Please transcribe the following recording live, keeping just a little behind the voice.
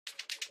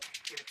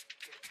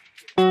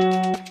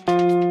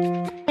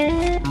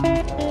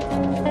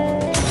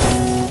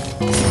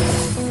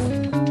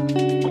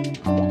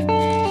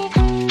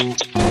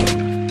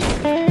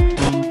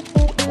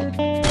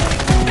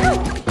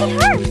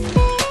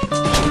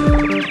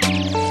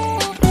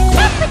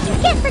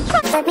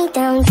Let me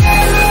down.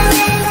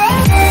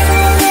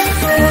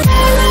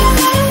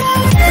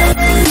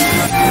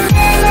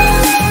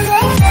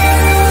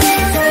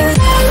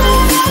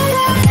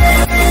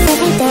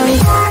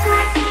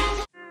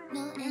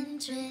 No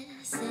interest,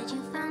 said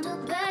you found a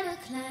better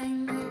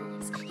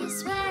climax. You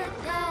swear to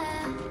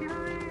God,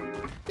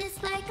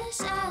 it's like a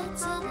shot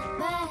to the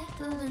back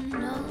of the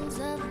nose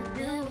of a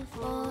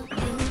beautiful.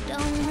 You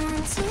don't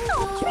want to go.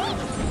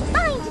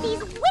 Find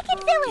these wicked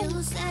villains!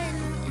 You said no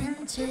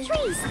interest.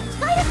 Trees,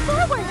 slide us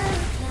forward!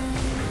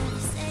 You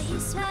say you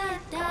swear to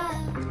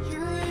God, you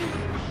leave.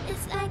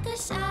 It's like a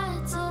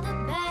shot to the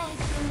back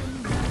of the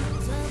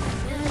nose of a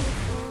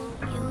beautiful.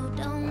 You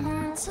don't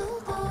want to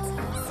go.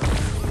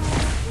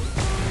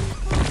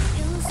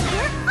 You're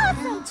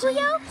awesome,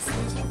 Cleo!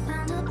 Said you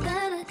found a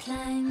better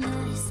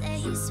climate. You say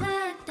you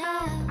sweat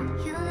out,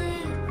 you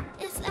leave.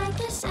 It's like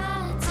a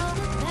shot to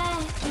the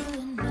back of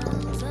the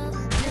nose of a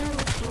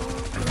beautiful.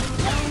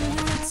 I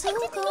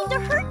didn't mean to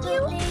hurt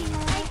you!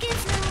 Like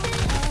it's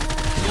nothing.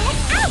 Get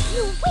out,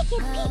 you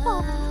wicked people!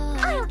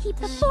 I'll keep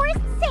the forest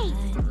safe!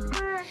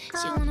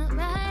 She wanna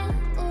ride,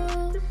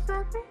 ooh.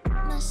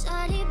 My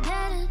shawty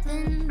better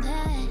than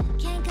that.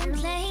 Can't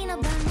complain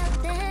about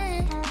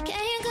nothing.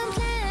 Can't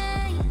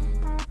complain.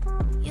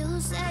 You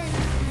said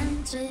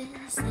interest,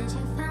 said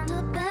you found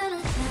a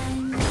better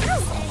climate.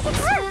 Ow, it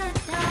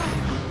hurts!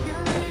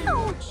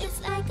 Ouch! It's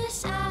like a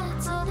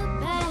shot to the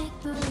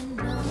back of the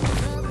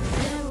nose of a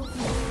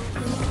beautiful.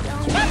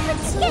 That's what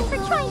you get for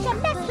trying to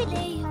mess with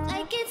me!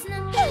 Like it's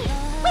nothing. Hey,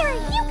 where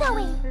are you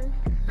going?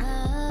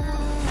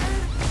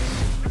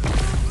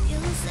 You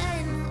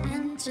said no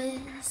interest,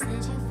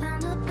 said you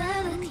found a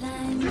better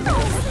climate. Oh,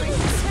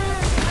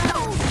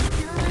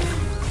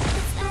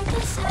 It's like a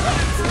shot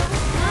to the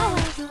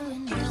back of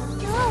the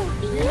nose. so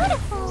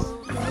beautiful!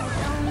 You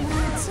don't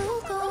want to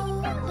go,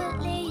 but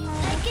leave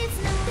like it's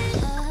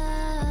nothing. Ow,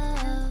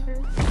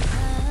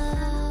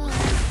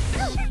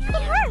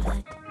 it hurts!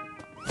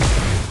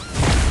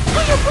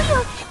 Pew, pew,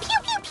 pew,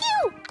 pew,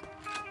 pew!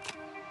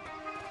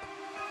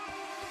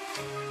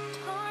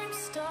 Time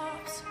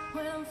stops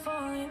when I'm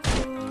falling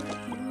for you.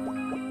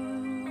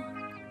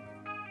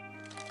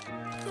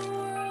 The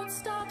world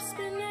stops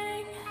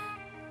spinning.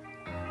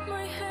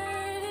 My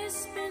head is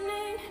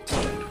spinning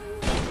too.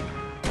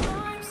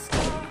 Time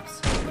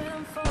stops when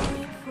I'm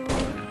falling for you.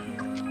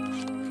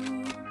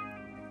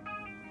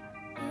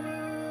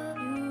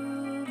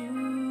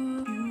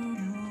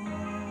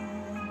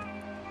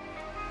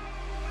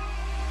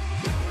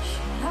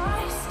 Should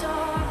I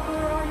stop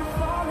or are you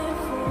falling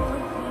for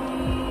me?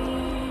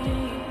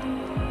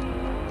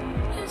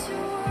 Is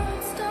your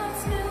world stop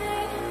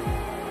spinning?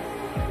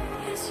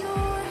 Is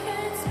your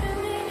head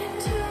spinning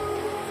too?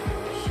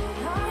 Should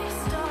I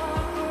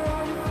stop or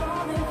are you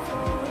falling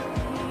for me?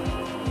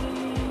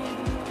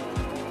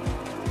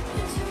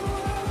 Is your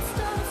world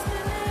stop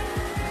spinning?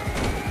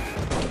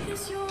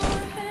 Is your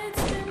head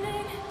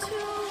spinning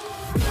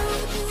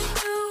too?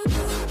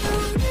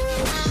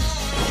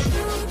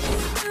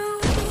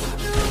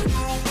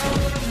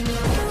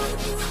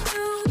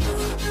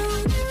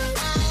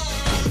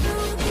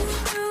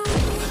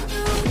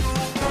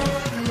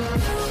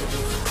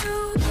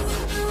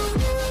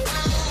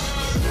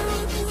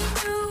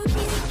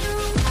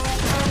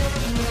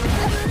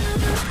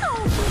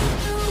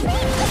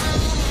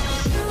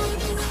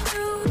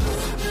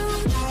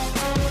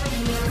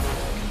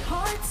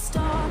 Heart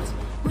stopped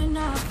when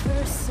I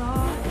first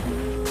saw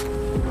you.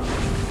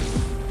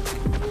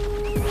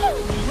 Hey,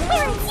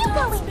 where are you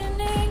going?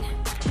 Spinning.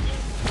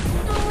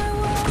 No, my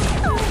world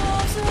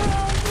revolves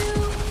around you.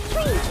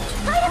 Trees,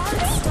 slide us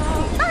free!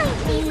 Find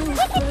these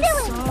wicked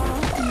villains!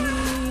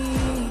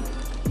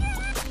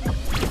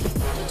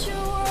 Did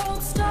your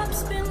world stop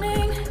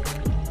spinning?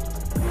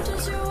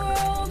 Does your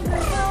world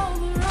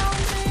revolve around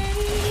me?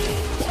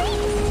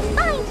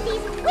 Find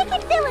these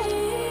wicked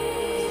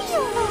villains!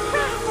 Feel the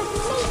wrath of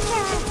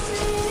nature!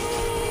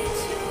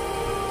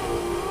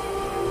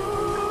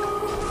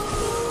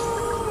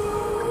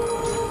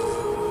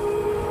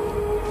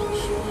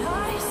 Should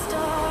I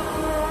stop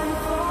or are you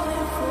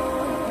falling for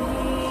me?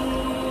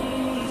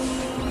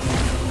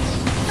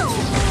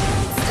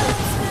 Stop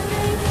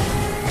spinning.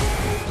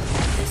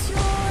 Is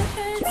your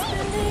head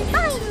spinning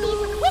Find too?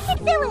 these wicked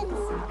villains!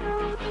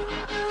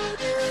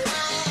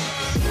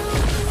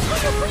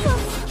 Wheel, wheel!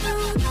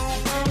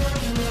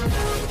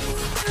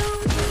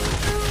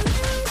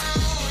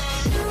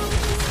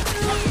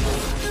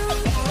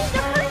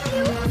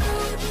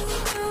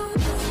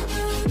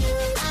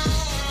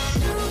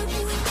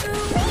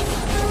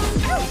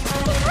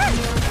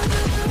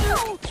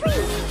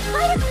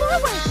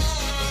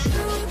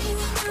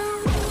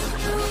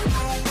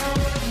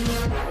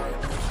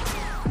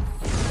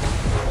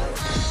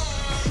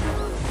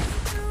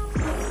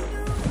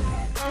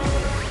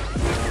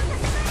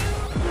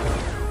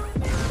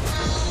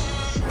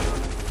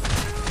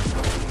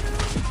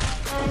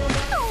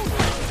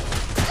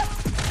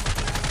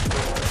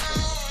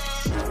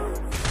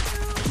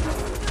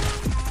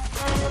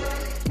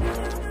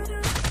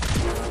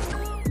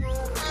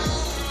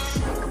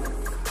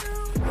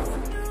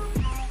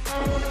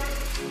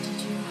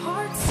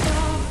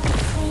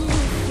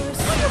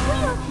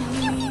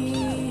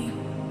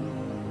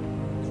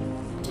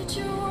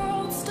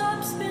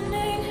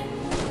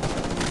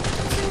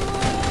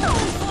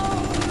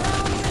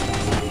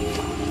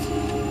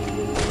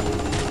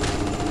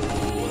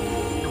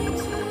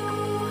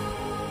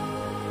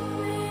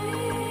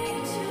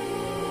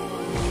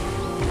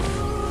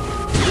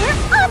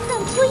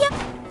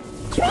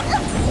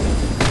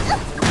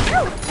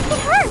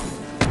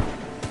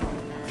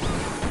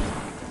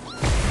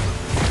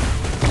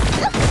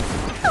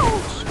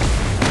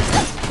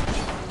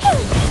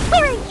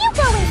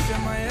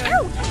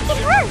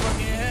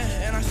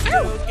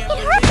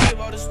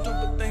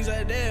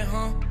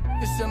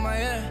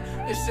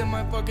 in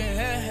my fucking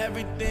head.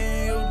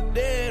 Everything you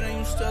did and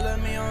you still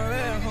let me on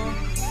red, huh?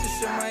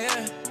 It's in my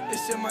head,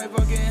 it's in my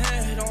fucking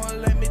head.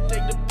 Don't let me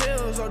take the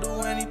pills or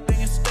do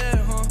anything instead,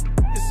 huh?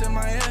 It's in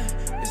my head,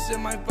 it's in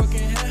my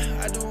fucking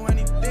head. I do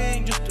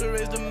anything just to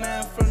raise the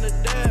man from the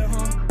dead,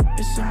 huh?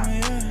 It's in my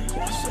head,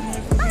 it's in my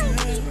fucking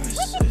head. I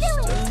sit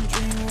still and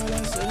dream while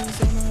I sit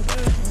inside my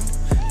bed,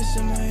 huh? It's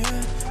in my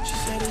head, she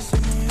said it's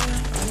in my head.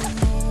 I don't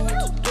know what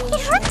to do,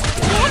 she won't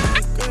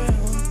get it,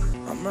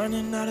 huh? I'm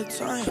running out of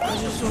time, I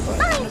just hope I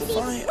end it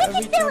fine.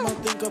 Every time I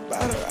think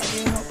about her, I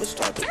can't help but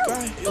start to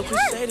cry. You could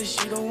say that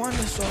she the one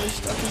that's always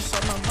stuck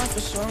inside my mind.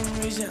 For some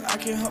reason, I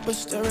can't help but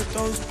stare at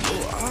those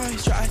blue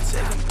eyes. Try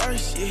taking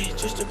mercy,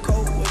 just to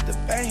cope with the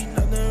pain.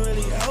 Nothing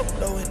really helped,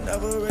 though it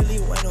never really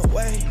went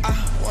away. I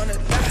wanna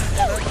die,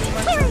 and I do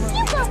my time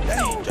every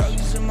day.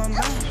 Drugs in my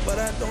mouth, but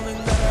I don't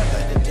think that I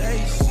like the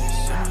taste.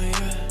 It's in my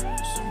head,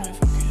 it's in my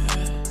fucking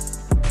head.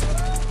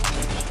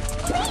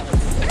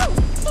 Ow,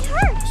 it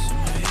hurts.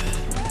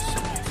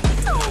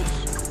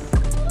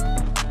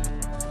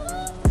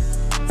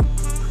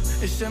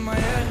 It's in my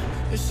head,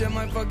 it's in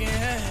my fucking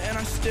head. And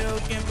I still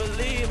can't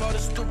believe all the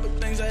stupid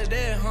things I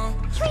did, huh?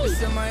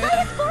 It's in my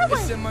head,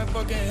 it's in my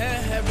fucking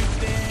head.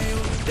 Everything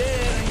you did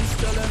and you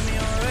still let me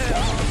on red,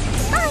 huh?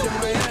 It's in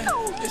my head,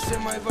 it's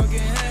in my fucking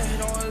head.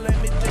 Don't let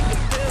me take the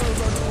pills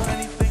or do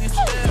anything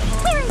instead,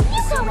 huh?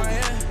 It's in my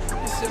head,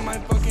 it's in my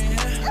fucking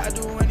head. I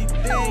do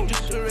anything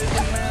just to raise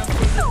the man from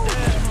the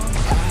dead, huh?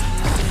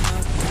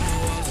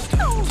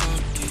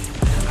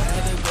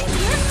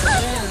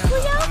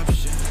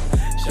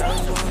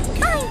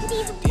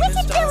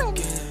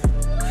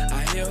 I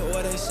hear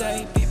what they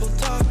say, people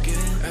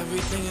talking.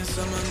 Everything is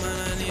on my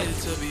mind, I needed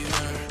to be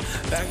heard.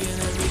 Back in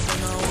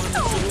everything I wanted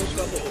to do a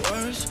couple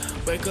words.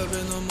 Wake up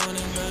in the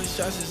morning, man,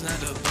 shots is not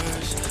the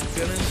burst.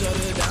 Feeling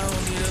shuttered down,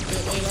 need a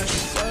bit more like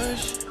a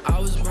surge. I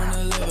was born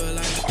to live a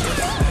life just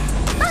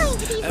like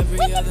this.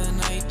 Every other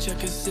night,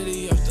 check a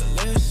city off the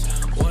list.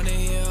 Wanna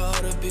hear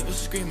all the people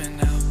screaming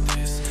out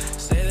this.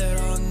 Say that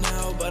all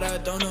now, but I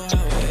don't know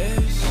how it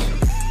is.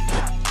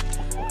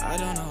 I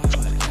don't know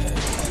how it is.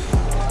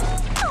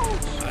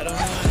 I don't know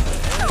how it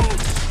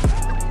is.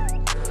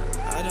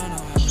 I don't know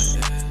how it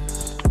is.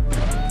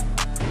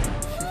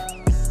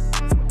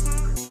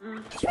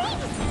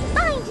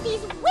 Find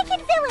these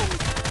wicked villains.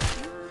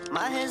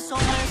 My head's so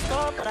messed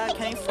up, but I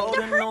can't fold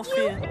in no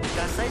fear.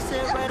 Got say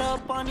sit right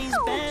up on these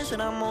bands,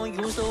 and I'm gonna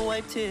use to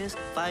wipe tears.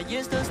 5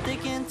 years still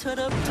sticking to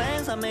the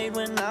plans I made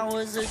when I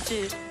was a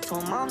kid.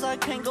 Told moms I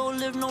can't go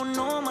live no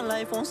normal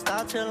life, won't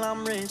stop till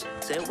I'm rich.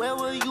 Said where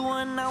were you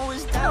when I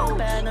was down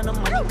bad, and the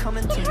money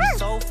coming to me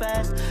so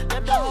fast.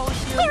 Left the whole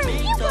shit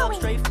big up,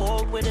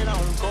 straightforward with it, I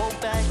don't go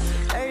back.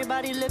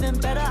 Everybody living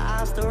better,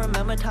 I still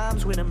remember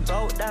times we done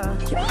broke down.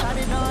 How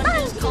did all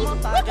this come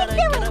up? I gotta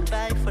get a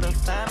bag for the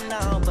fam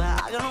now, but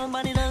I got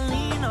nobody to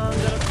lean on.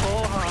 Got a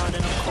cold heart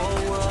in a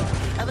cold world.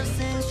 Ever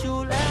since you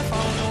left, I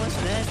don't know what's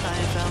next. I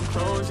ain't found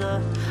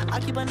closure. I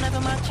keep a knife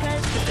in my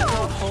chest, cause the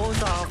girl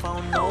holds off. I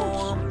don't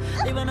know him.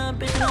 Leaving a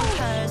bitch in the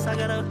past. I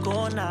gotta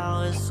go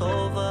now, it's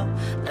over.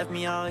 Left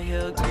me out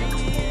here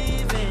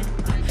grieving.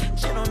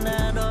 Shit don't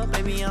add up,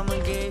 baby, I'ma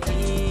get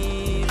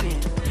even.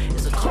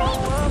 It's a cold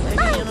world,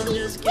 baby, and I'm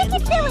just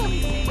getting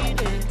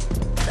heated.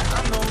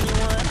 I'm the only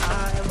one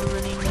I ever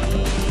really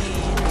need.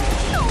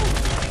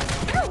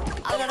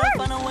 I gotta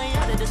find a way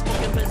out of this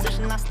fucking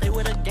position. I stay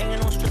with a gang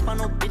and don't stress by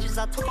no bitches.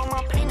 I took all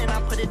my pain and I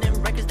put it in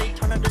records. They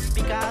turn up the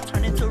speaker, I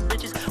turn it to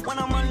riches. When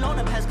I'm alone,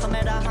 the past come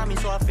at a homie,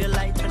 so I feel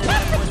like turning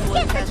that into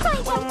a cash.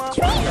 When I'm up,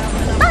 I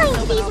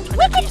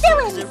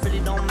feel it really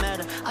don't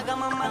matter. I got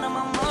my mind on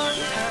my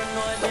money,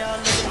 paranoid, they all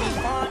look at me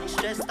funny.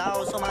 Stressed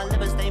out, so my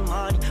liver stay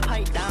muddy.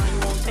 Pipe down, you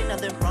won't take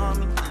nothing from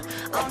me.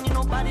 I don't need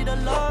nobody to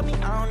love me.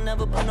 I don't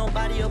never put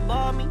nobody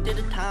above me. Did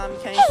the time, you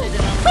can't say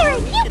that I'm where are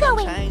you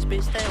going? Change,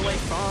 bitch, stay away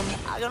from me.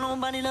 I got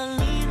nobody to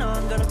lean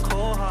on, got a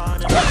cold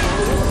heart.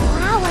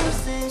 Flowers.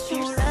 Since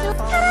you So left,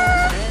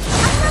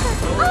 another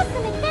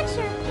awesome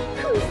adventure.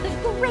 Who's the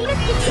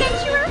greatest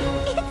adventurer?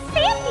 It's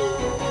Sandy.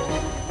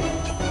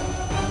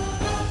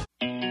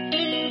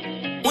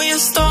 We a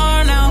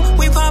star now.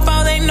 We pop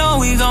out, they know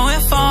we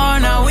going far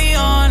now. We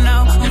on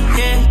now.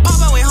 Yeah, pop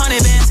out with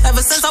 100 bands.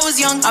 Ever since I was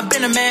young, I've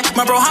been a man.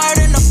 My bro higher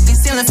than no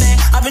ceiling fan.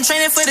 I've been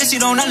training for this, you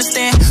don't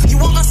understand. You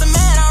walk on some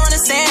mad, I don't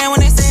understand. When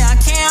they say I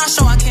can't, I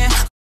show I can.